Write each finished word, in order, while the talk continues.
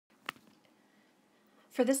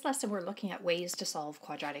For this lesson, we're looking at ways to solve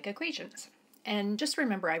quadratic equations. And just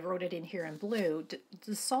remember, I wrote it in here in blue.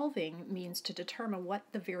 The solving means to determine what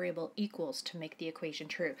the variable equals to make the equation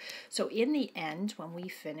true. So in the end, when we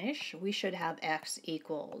finish, we should have x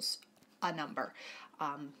equals a number,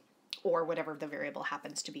 or whatever the variable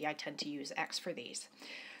happens to be. I tend to use x for these.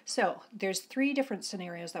 So there's three different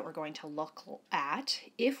scenarios that we're going to look at.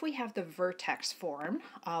 If we have the vertex form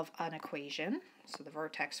of an equation, so the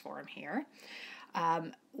vertex form here,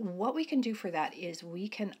 what we can do for that is we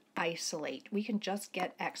can isolate. We can just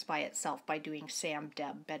get x by itself by doing Sam,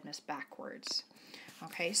 Deb, Bedmas backwards.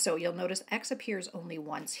 Okay, so you'll notice x appears only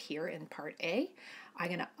once here in part A. I'm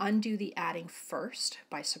going to undo the adding first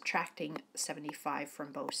by subtracting 75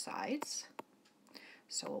 from both sides.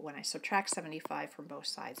 So when I subtract 75 from both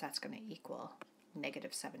sides, that's going to equal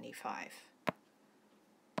negative 75.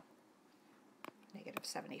 Negative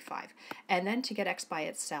 75. And then to get x by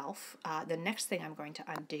itself, the next thing I'm going to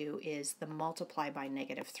undo is the multiply by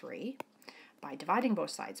negative 3 by dividing both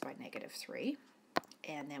sides by negative 3.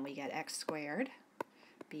 And then we get x squared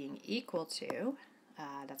being equal to,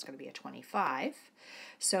 that's going to be a 25.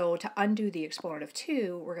 So to undo the exponent of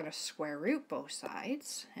 2, we're going to square root both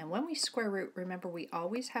sides. And when we square root, remember we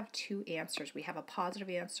always have two answers. We have a positive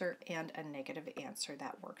answer and a negative answer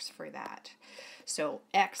that works for that. So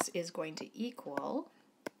x is going to equal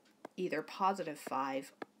either positive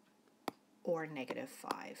 5 or negative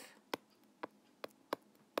 5.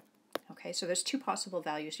 Okay, so there's two possible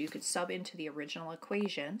values. You could sub into the original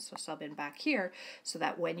equation, so sub in back here, so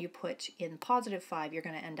that when you put in positive 5, you're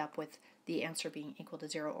going to end up with the answer being equal to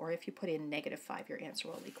 0, or if you put in negative 5, your answer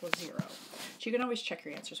will equal 0. So you can always check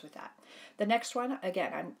your answers with that. The next one,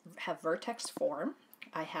 again, I have vertex form.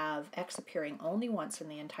 I have x appearing only once in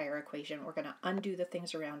the entire equation. We're going to undo the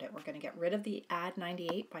things around it. We're going to get rid of the add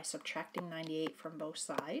 98 by subtracting 98 from both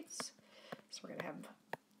sides. So we're going to have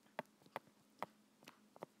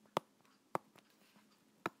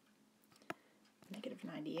negative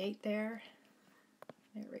 98 there.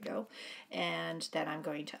 There we go. And then I'm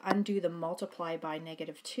going to undo the multiply by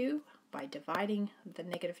negative 2 by dividing the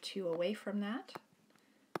negative 2 away from that.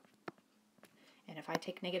 And if I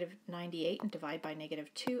take negative 98 and divide by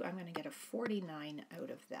negative 2, I'm going to get a 49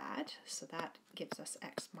 out of that. So that gives us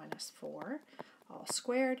x minus 4 all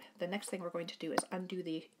squared. The next thing we're going to do is undo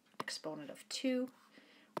the exponent of 2.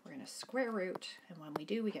 We're going to square root, and when we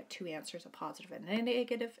do, we get two answers, a positive and a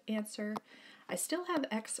negative answer. I still have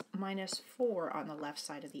x minus 4 on the left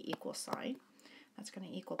side of the equal sign. That's going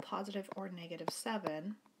to equal positive or negative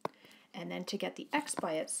 7. And then to get the x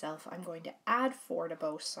by itself, I'm going to add 4 to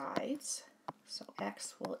both sides. So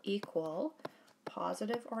x will equal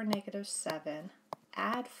positive or negative 7,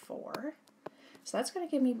 add 4. So that's going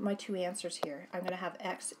to give me my two answers here. I'm going to have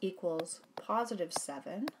x equals positive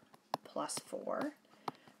 7 plus 4,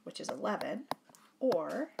 which is 11,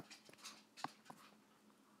 or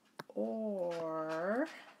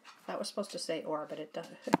that was supposed to say or, but it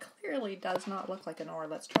clearly does not look like an or.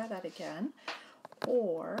 Let's try that again.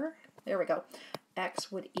 Or, there we go,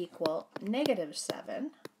 x would equal negative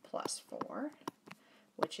 7 plus 4,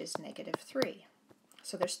 which is negative 3.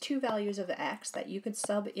 So there's two values of x that you could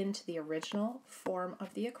sub into the original form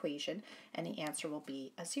of the equation, and the answer will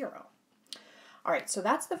be a 0. All right, so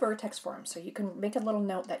that's the vertex form. So you can make a little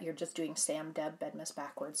note that you're just doing Sam, Deb, Bedmas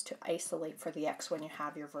backwards to isolate for the x when you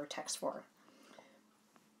have your vertex form.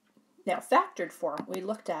 Now, factored form we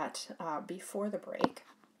looked at before the break.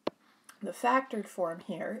 The factored form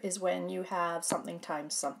here is when you have something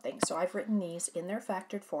times something. So I've written these in their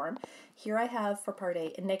factored form. Here I have for part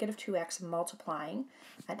A, a negative 2x multiplying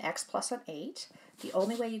an x plus an 8. The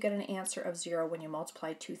only way you get an answer of 0 when you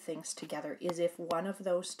multiply two things together is if one of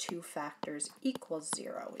those two factors equals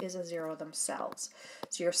 0, is a 0 themselves.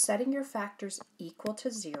 So you're setting your factors equal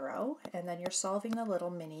to 0, and then you're solving the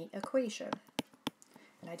little mini equation.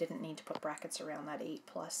 And I didn't need to put brackets around that 8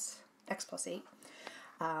 plus x plus 8.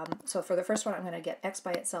 So for the first one, I'm going to get x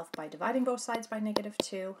by itself by dividing both sides by negative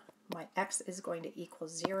 2. My x is going to equal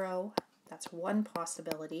 0. That's one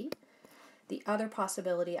possibility. The other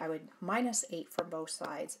possibility, I would minus 8 from both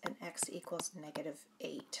sides, and x equals negative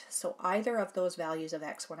 8. So either of those values of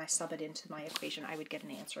x, when I sub it into my equation, I would get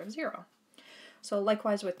an answer of 0. So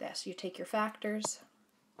likewise with this, you take your factors,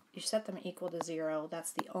 you set them equal to 0.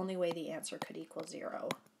 That's the only way the answer could equal 0.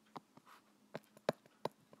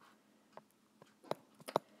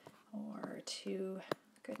 Or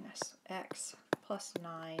x plus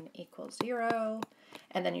 9 equals 0.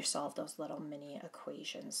 And then you solve those little mini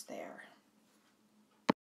equations there.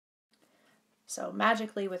 So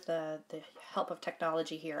magically, with the help of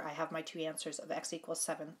technology here, I have my two answers of x equals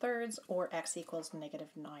 7/3 or x equals negative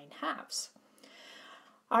 9/2.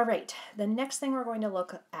 All right, the next thing we're going to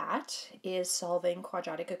look at is solving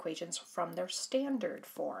quadratic equations from their standard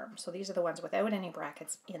form. So these are the ones without any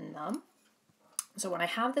brackets in them. So when I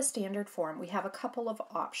have the standard form, we have a couple of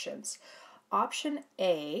options. Option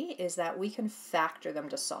A is that we can factor them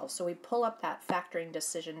to solve. So we pull up that factoring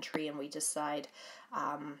decision tree and we decide,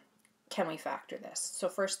 can we factor this? So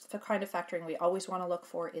first, the kind of factoring we always want to look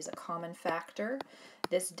for is a common factor.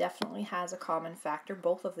 This definitely has a common factor.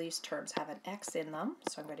 Both of these terms have an x in them.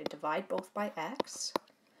 So I'm going to divide both by x.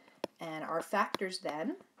 And our factors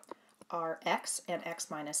then are x and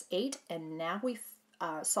x minus 8. And now we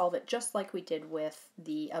solve it just like we did with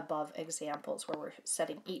the above examples, where we're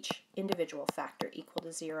setting each individual factor equal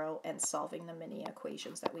to 0 and solving the mini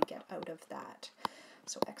equations that we get out of that.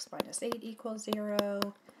 So x minus 8 equals 0,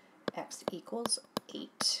 x equals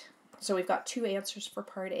 8. So we've got two answers for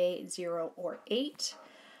part A, 0 or 8.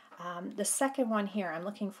 The second one here, I'm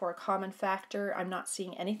looking for a common factor. I'm not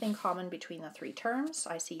seeing anything common between the three terms.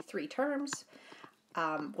 I see three terms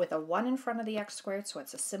with a 1 in front of the x squared, so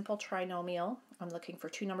it's a simple trinomial. I'm looking for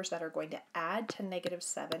two numbers that are going to add to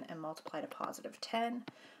 -7 and multiply to positive 10.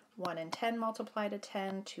 1 and 10 multiply to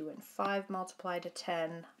 10, 2 and 5 multiply to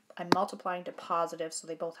 10. I'm multiplying to positive, so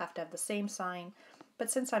they both have to have the same sign. But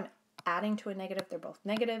since I'm adding to a negative, they're both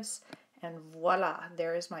negatives. And voila,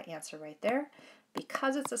 there is my answer right there.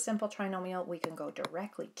 Because it's a simple trinomial, we can go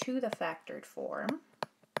directly to the factored form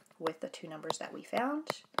with the two numbers that we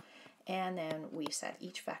found. And then we set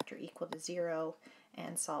each factor equal to 0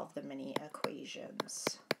 and solve the mini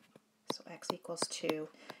equations. So x equals 2.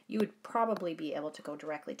 You would probably be able to go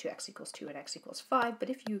directly to x equals 2 and x equals 5, but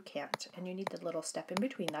if you can't and you need the little step in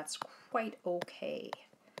between, that's quite okay.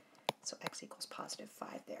 So x equals positive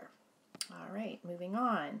 5 there. All right, moving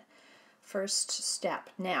on. First step.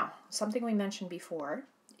 Now, something we mentioned before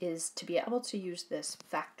is to be able to use this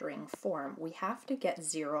factoring form, we have to get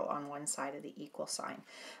 0 on one side of the equal sign.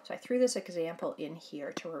 So I threw this example in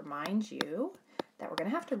here to remind you that we're going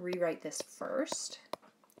to have to rewrite this first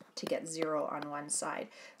to get 0 on one side.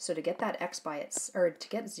 So to get that x by its, or to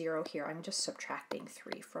get 0 here, I'm just subtracting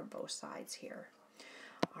 3 from both sides here.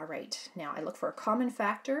 All right, now I look for a common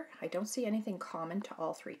factor. I don't see anything common to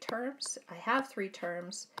all three terms. I have three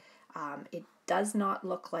terms. It does not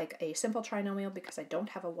look like a simple trinomial because I don't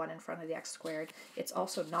have a 1 in front of the x squared. It's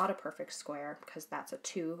also not a perfect square because that's a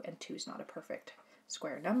 2, and 2 is not a perfect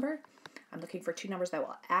square number. I'm looking for two numbers that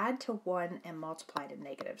will add to 1 and multiply to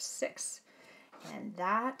 -6. And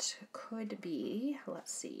that could be,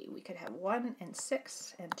 let's see, we could have 1 and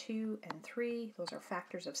 6 and 2 and 3. Those are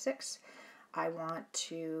factors of 6. I want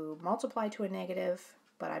to multiply to a negative,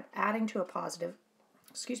 but I'm adding to a positive.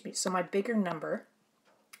 Excuse me. So my bigger number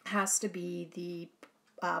has to be the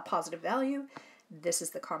positive value. This is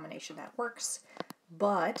the combination that works.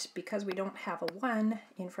 But because we don't have a 1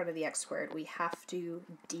 in front of the x squared, we have to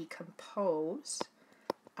decompose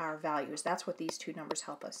our values. That's what these two numbers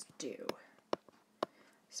help us do.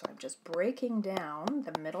 So I'm just breaking down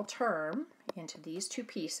the middle term into these two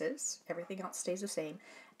pieces. Everything else stays the same.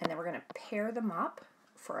 And then we're going to pair them up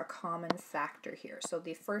for a common factor here. So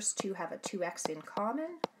the first two have a 2x in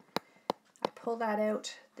common. I pull that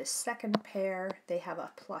out. The second pair, they have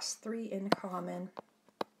a +3 in common.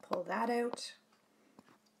 Pull that out.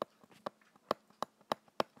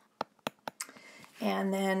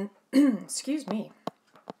 And then, excuse me,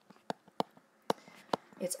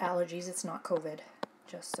 it's allergies, it's not COVID,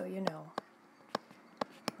 just so you know.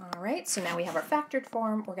 All right, so now we have our factored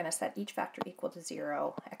form. We're going to set each factor equal to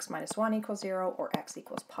 0. X minus 1 equals 0, or x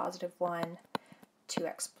equals positive 1.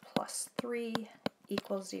 2x plus 3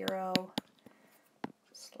 equals 0.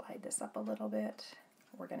 Slide this up a little bit.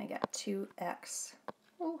 We're going to get 2x.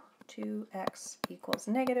 2x equals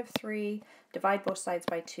 -3. Divide both sides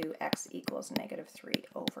by 2. X equals -3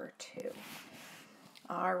 over 2.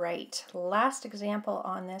 All right, last example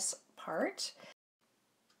on this part.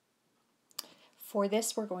 For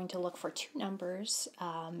this, we're going to look for two numbers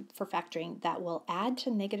for factoring that will add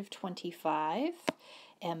to -25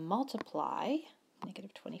 and multiply,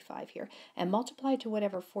 -25 here, and multiply to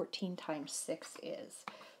whatever 14 times 6 is.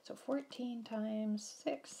 So 14 times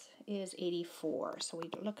 6 is 84. So we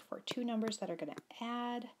look for two numbers that are going to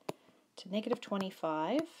add to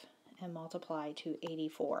 -25 and multiply to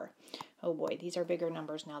 84. Oh boy, these are bigger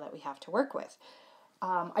numbers now that we have to work with.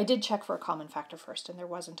 I did check for a common factor first, and there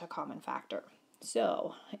wasn't a common factor.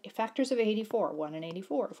 So, factors of 84, 1 and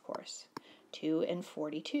 84, of course. 2 and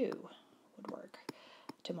 42 would work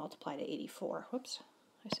to multiply to 84. Whoops,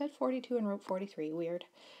 I said 42 and wrote 43, weird.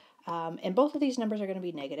 And both of these numbers are going to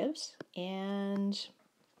be negatives, and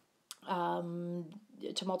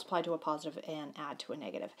to multiply to a positive and add to a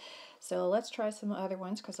negative. So let's try some other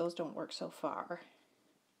ones because those don't work so far.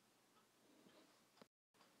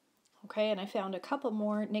 Okay, and I found a couple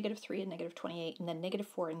more, -3 and -28, and then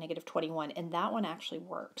 -4 and -21, and that one actually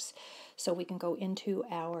works. So we can go into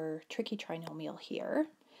our tricky trinomial here.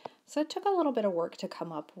 So it took a little bit of work to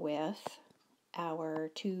come up with our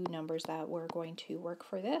two numbers that were going to work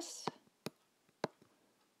for this.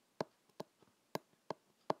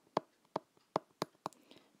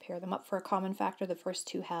 Pair them up for a common factor. The first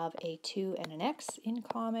two have a 2 and an x in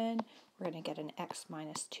common. We're going to get an x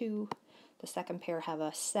minus 2. The second pair have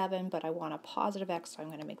a 7, but I want a positive x, so I'm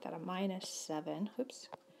going to make that a minus 7. Oops,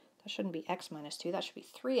 that shouldn't be x minus 2. That should be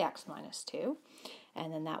 3x minus 2.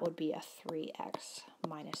 And then that would be a 3x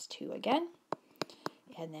minus 2 again.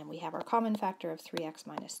 And then we have our common factor of 3x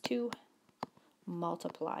minus 2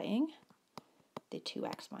 multiplying the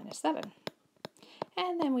 2x minus 7.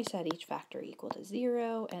 And then we set each factor equal to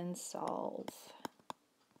 0 and solve.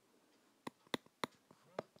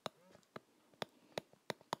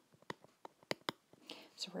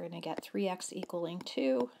 So we're going to get 3x equaling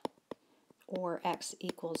 2, or x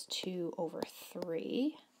equals 2 over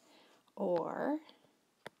 3, or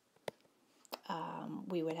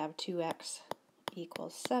we would have 2x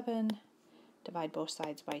equals 7, divide both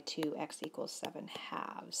sides by 2, x equals 7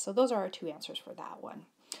 halves. So those are our two answers for that one.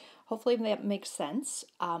 Hopefully that makes sense.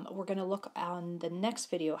 We're going to look on the next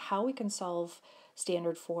video how we can solve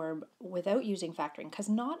standard form without using factoring, because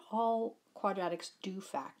not all quadratics do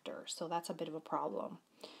factor, so that's a bit of a problem.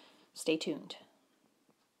 Stay tuned.